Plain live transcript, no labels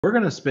we're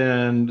going to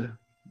spend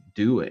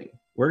doing.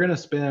 We're going to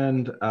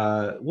spend,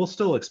 we'll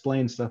still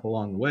explain stuff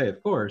along the way,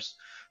 of course,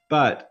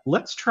 but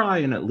let's try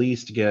and at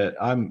least get,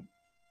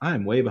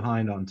 I'm way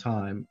behind on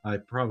time. I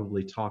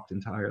probably talked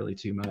entirely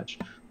too much.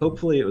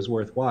 Hopefully it was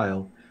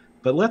worthwhile,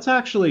 but let's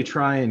actually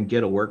try and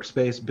get a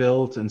workspace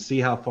built and see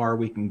how far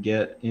we can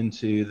get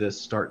into this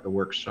start the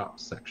workshop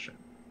section.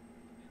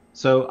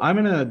 So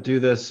I'm going to do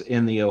this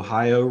in the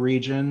Ohio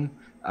region.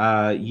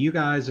 You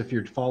guys, if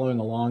you're following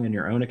along in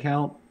your own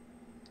account,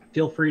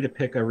 feel free to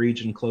pick a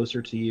region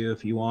closer to you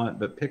if you want,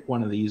 but pick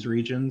one of these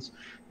regions.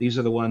 These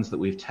are the ones that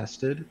we've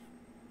tested.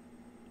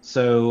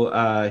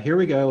 So here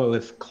we go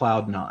with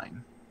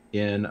Cloud9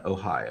 in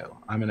Ohio.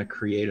 I'm going to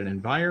create an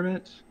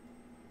environment.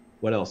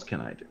 What else can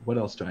I do? What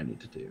else do I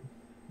need to do?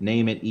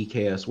 Name it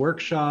EKS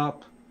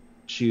Workshop.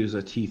 Choose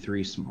a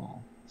T3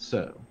 small.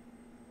 So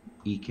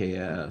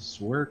EKS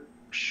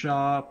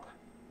Workshop,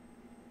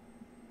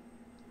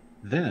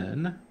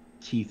 then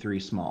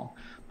T3 small.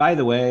 By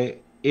the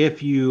way,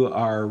 if you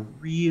are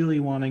really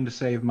wanting to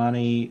save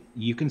money,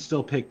 you can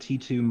still pick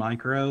T2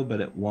 micro, but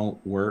it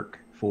won't work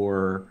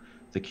for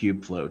the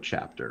Kubeflow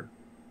chapter.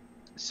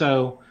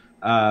 So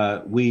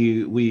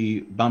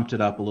we bumped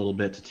it up a little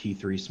bit to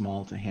T3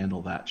 small to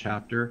handle that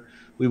chapter.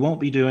 We won't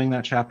be doing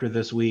that chapter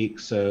this week.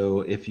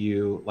 So if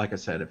you, like I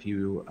said, if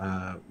you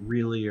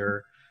really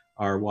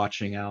are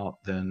watching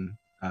out, then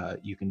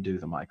you can do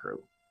the micro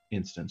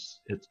instance.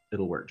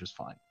 It'll work just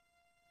fine.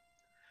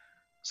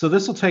 So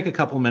this will take a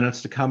couple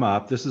minutes to come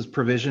up. This is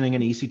provisioning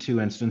an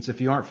EC2 instance. If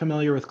you aren't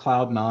familiar with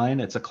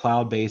Cloud9, it's a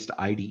cloud-based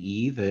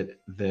IDE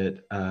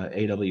that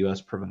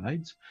AWS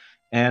provides.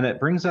 And it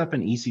brings up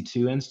an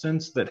EC2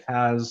 instance that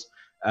has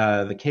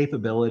the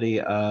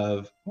capability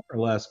of more or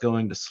less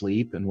going to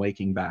sleep and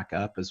waking back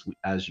up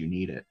as you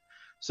need it.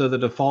 So the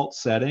default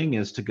setting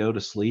is to go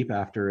to sleep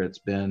after it's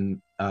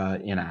been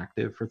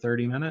inactive for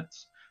 30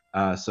 minutes.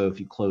 So if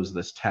you close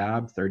this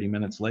tab 30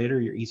 minutes later,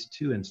 your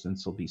EC2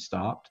 instance will be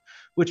stopped,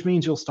 which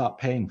means you'll stop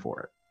paying for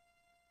it.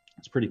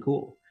 It's pretty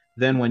cool.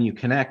 Then when you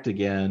connect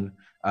again,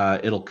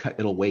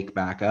 it'll wake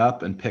back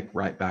up and pick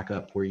right back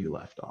up where you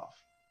left off.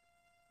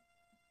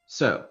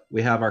 So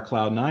we have our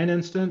Cloud9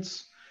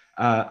 instance.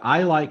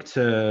 I like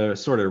to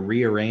sort of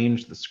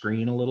rearrange the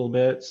screen a little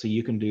bit, so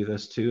you can do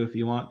this too if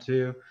you want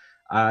to.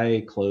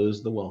 I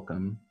close the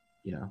welcome,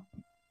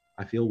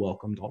 I feel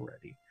welcomed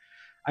already.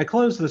 I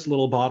close this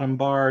little bottom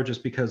bar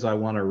just because I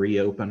want to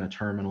reopen a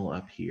terminal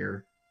up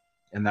here.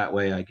 And that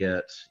way I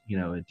get,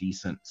 a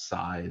decent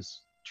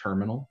size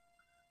terminal.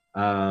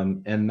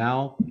 And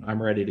now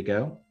I'm ready to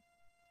go.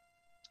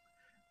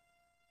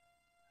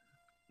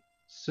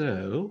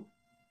 So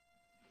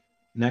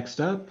next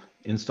up,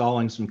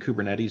 installing some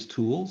Kubernetes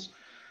tools.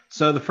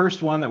 So the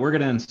first one that we're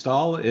going to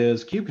install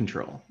is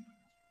kubectl.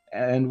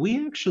 And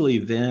we actually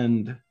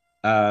vend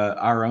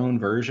our own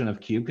version of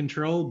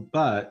kubectl,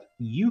 but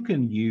you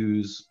can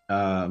use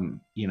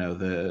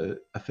the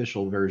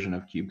official version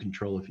of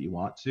kubectl if you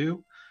want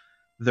to.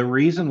 The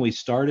reason we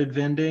started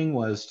vending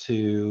was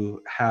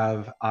to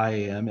have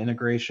IAM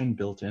integration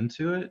built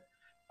into it,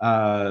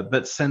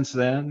 but since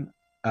then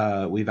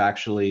we've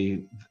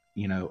actually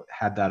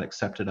had that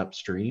accepted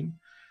upstream.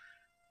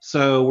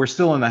 So we're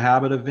still in the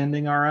habit of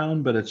vending our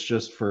own, but it's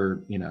just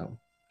for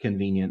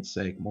convenience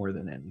sake more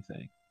than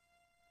anything.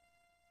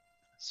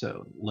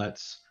 So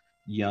let's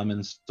yum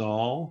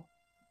install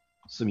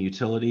some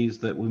utilities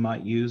that we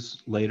might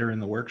use later in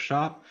the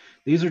workshop.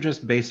 These are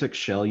just basic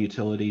shell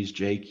utilities,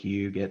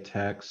 JQ, get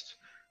text,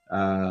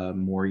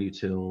 more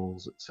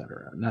utils,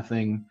 etc.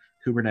 Nothing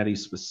Kubernetes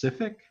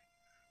specific,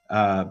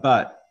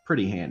 but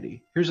pretty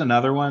handy. Here's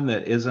another one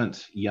that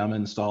isn't yum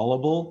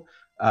installable,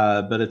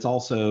 but it's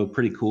also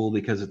pretty cool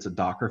because it's a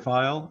Docker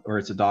file, or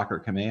it's a Docker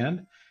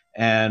command.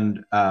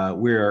 And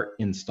we're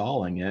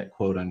installing it,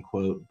 quote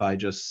unquote, by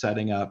just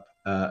setting up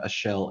a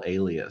shell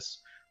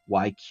alias.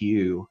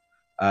 YQ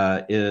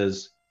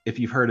is, if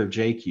you've heard of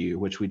JQ,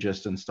 which we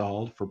just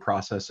installed for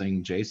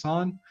processing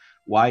JSON,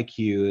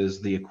 YQ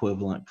is the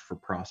equivalent for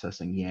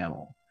processing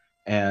YAML.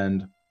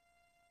 And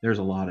there's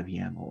a lot of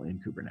YAML in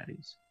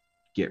Kubernetes.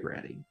 Get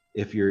ready.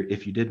 If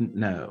you didn't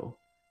know,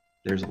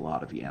 there's a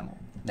lot of YAML.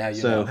 Now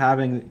you know.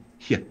 having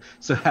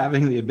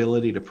the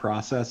ability to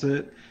process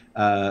it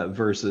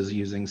versus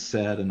using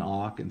sed and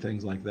awk and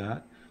things like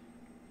that,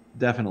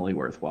 definitely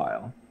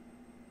worthwhile.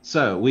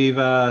 So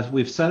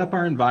we've set up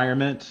our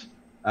environment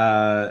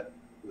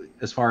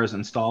as far as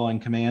installing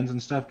commands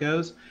and stuff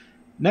goes.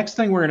 Next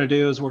thing we're going to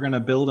do is we're going to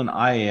build an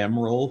IAM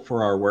role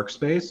for our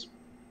workspace.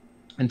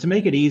 And to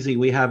make it easy,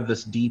 we have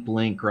this deep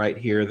link right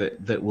here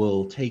that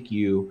will take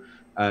you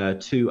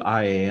to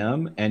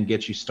IAM and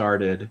get you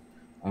started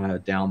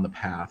down the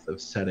path of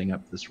setting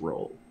up this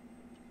role.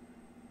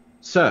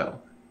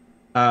 So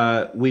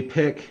we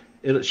pick,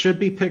 it should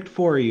be picked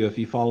for you if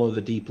you follow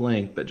the deep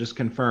link, but just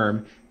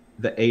confirm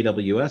the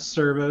AWS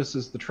service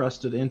is the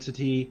trusted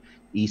entity,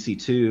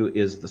 EC2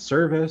 is the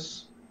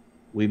service.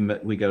 We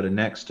go to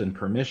next and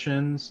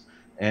permissions,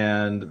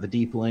 and the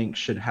deep link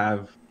should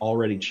have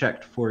already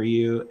checked for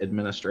you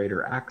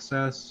administrator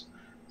access.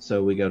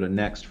 So we go to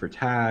next for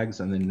tags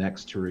and then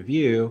next to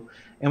review,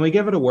 and we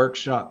give it a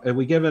workshop,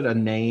 we give it a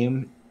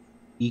name,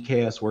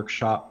 EKS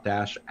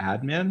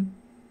Workshop-admin.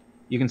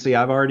 You can see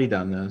I've already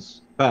done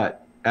this,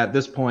 but at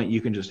this point you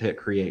can just hit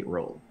create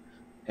role.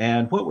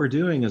 And what we're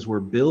doing is we're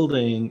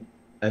building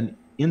an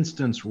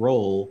instance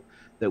role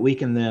that we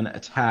can then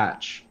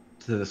attach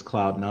to this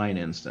Cloud9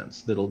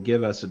 instance that'll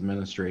give us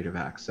administrative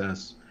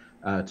access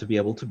to be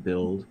able to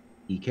build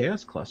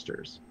EKS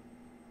clusters.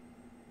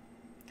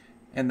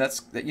 And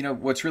that's, you know,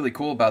 what's really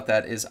cool about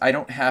that is I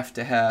don't have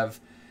to have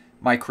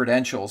my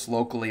credentials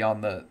locally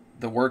on the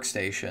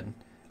workstation.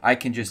 I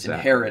can just Exactly.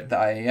 inherit the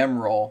IAM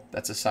role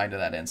that's assigned to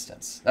that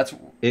instance. That's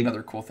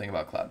another cool thing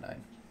about Cloud9.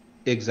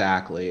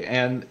 Exactly.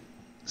 And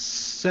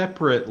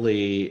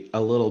separately,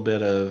 a little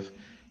bit of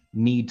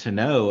need to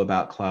know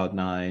about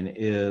Cloud9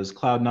 is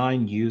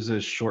Cloud9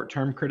 uses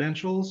short-term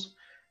credentials.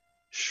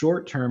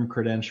 Short-term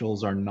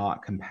credentials are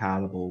not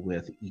compatible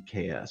with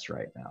EKS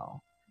right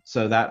now.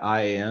 So that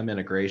IAM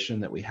integration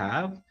that we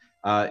have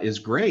is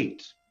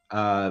great,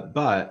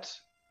 but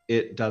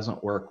it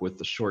doesn't work with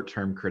the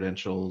short-term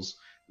credentials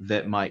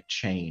that might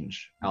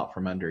change out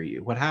from under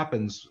you. What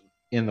happens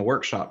in the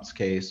workshop's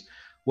case,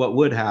 what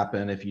would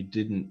happen if you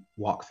didn't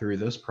walk through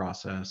this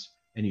process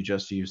and you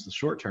just use the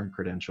short-term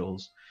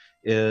credentials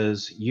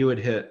is you would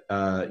hit,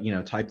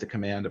 type the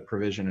command to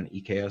provision an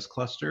EKS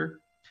cluster,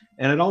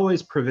 and it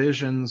always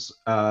provisions,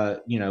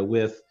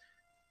 with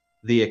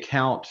the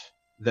account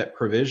that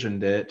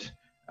provisioned it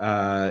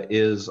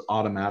is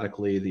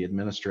automatically the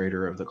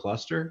administrator of the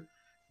cluster.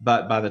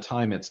 But by the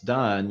time it's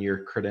done,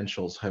 your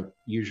credentials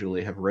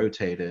usually have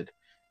rotated,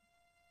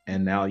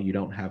 and now you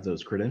don't have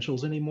those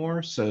credentials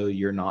anymore. So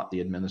you're not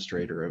the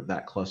administrator of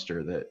that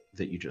cluster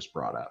that you just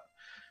brought up.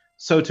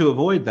 So to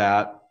avoid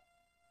that,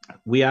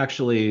 we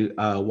actually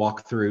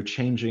walk through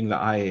changing the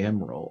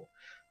IAM role.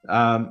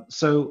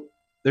 So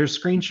there's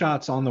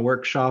screenshots on the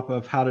workshop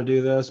of how to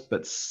do this,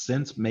 but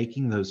since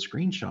making those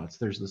screenshots,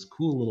 there's this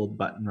cool little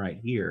button right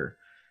here.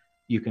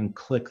 You can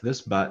click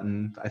this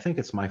button. I think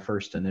it's my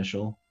first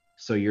initial,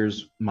 so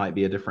yours might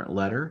be a different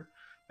letter,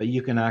 but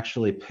you can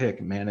actually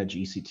pick manage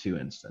EC2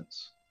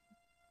 instance.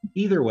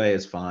 Either way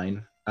is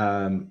fine.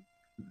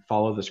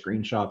 Follow the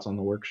screenshots on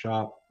the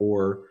workshop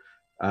or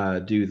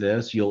do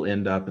this, you'll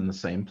end up in the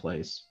same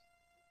place.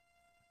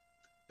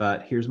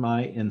 But here's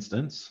my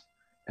instance,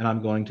 and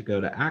I'm going to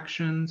go to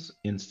Actions,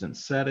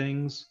 Instance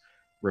Settings,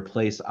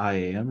 Replace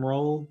IAM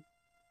Role,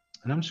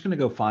 and I'm just going to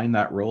go find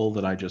that role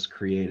that I just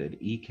created,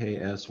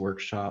 EKS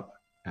Workshop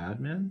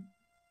Admin.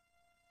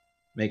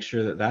 Make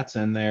sure that that's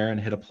in there and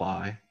hit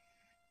Apply,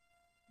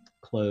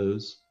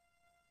 Close.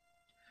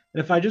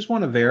 And if I just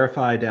want to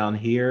verify down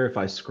here, if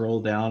I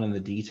scroll down in the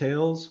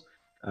details,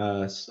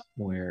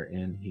 somewhere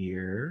in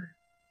here,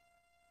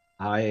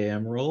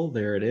 IAM role,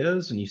 there it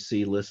is, and you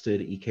see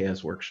listed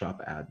EKS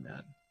Workshop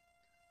Admin.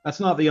 That's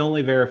not the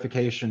only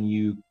verification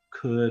you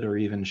could or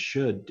even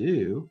should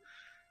do.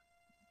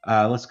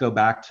 Let's go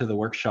back to the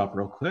workshop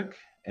real quick,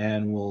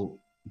 and we'll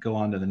go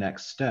on to the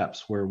next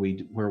steps where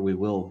we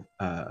will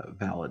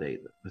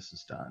validate that this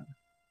is done.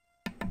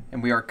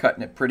 And we are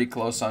cutting it pretty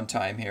close on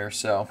time here,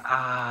 so.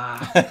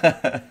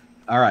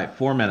 All right,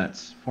 4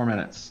 minutes. 4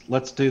 minutes.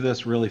 Let's do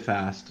this really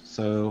fast.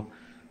 So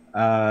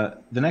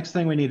the next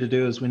thing we need to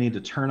do is we need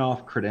to turn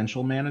off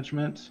credential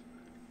management.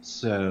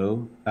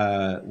 So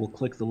we'll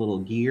click the little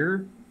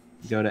gear,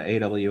 go to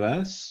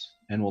AWS,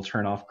 and we'll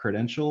turn off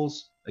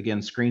credentials.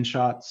 Again,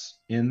 screenshots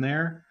in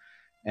there.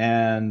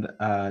 And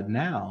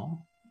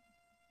now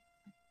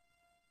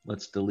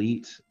let's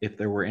delete if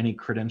there were any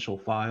credential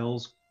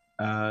files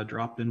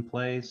dropped in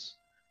place.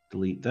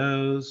 Delete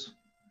those.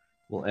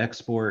 We'll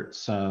export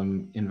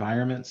some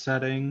environment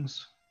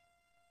settings.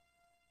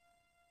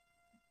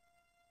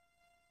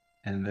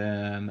 And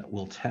then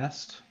we'll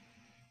test.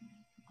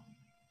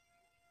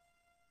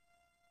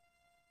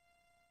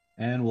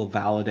 And we'll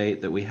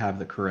validate that we have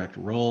the correct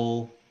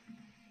role.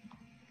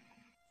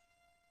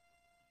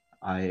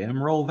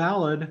 IAM role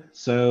valid,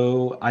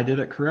 so I did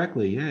it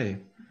correctly, yay.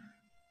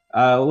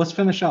 Let's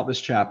finish out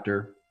this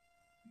chapter.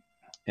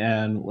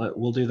 And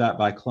we'll do that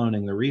by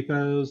cloning the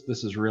repos.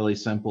 This is really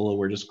simple.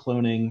 We're just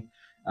cloning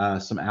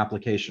some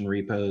application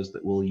repos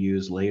that we'll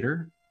use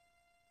later.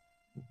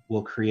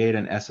 We'll create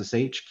an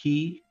SSH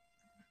key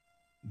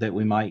that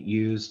we might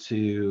use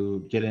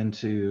to get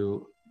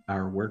into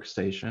our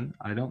workstation.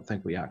 I don't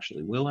think we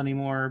actually will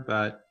anymore,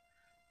 but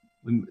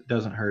it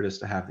doesn't hurt us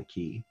to have the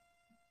key.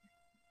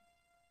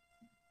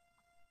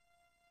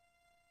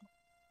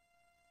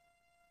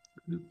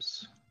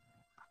 Oops.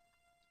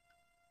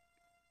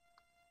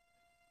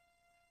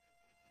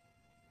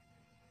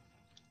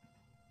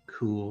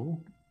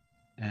 Cool.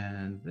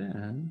 And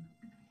then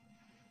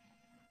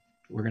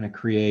we're going to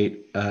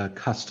create a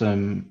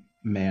custom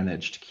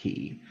managed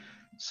key.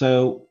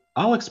 So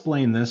I'll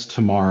explain this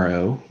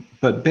tomorrow,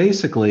 but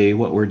basically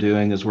what we're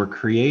doing is we're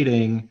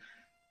creating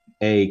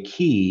a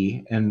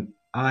key, and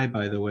I,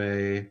 by the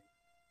way,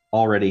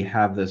 already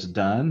have this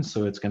done,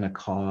 so it's going to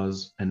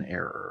cause an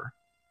error.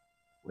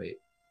 Wait,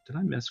 did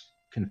I miss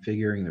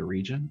configuring the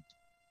region?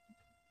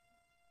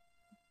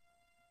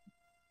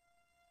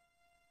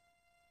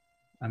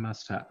 I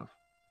must have.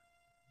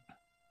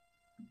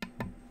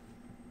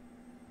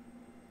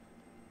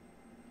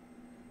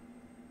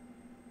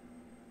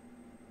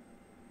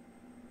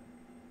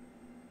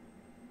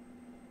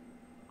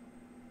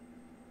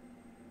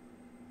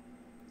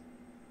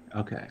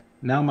 Okay,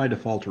 now my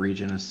default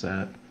region is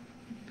set.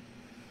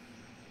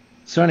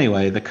 So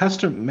anyway, the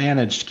custom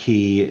managed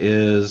key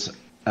is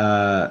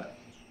a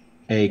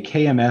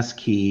KMS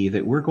key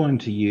that we're going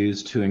to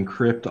use to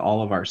encrypt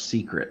all of our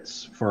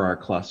secrets for our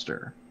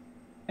cluster.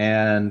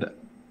 And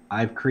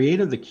I've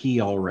created the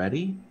key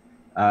already.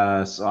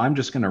 So I'm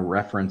just going to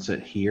reference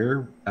it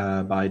here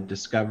by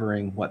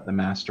discovering what the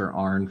master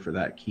ARN for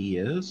that key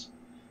is.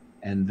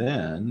 And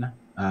then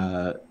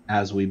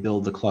as we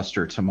build the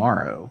cluster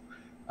tomorrow,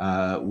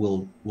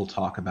 we'll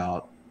talk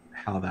about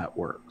how that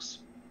works.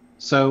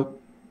 So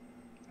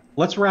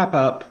let's wrap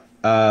up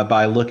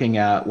by looking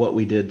at what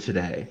we did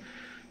today.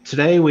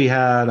 Today we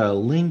had a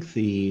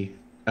lengthy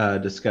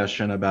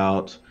discussion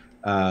about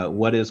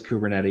what is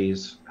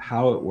Kubernetes,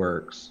 how it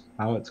works,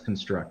 how it's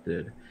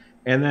constructed,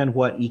 and then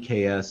what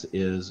EKS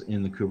is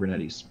in the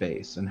Kubernetes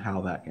space and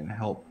how that can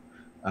help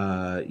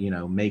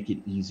make it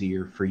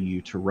easier for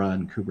you to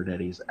run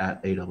Kubernetes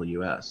at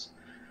AWS.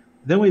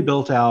 Then we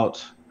built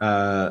out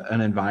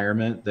an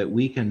environment that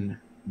we can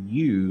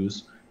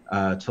use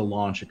to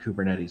launch a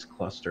Kubernetes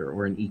cluster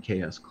or an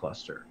EKS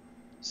cluster.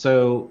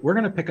 So we're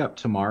going to pick up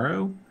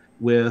tomorrow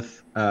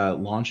with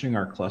launching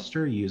our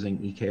cluster using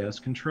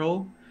EKS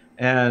control,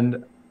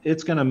 and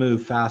it's going to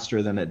move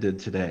faster than it did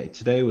today.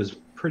 Today was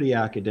pretty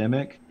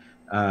academic.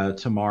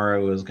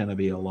 Tomorrow is going to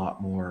be a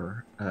lot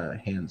more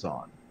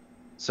hands-on.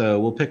 So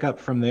we'll pick up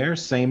from there,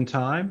 same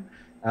time,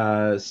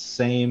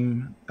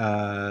 same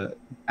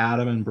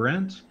Adam and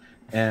Brent,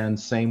 and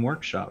same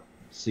workshop.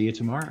 See you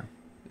tomorrow.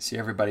 See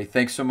everybody.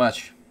 Thanks so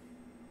much.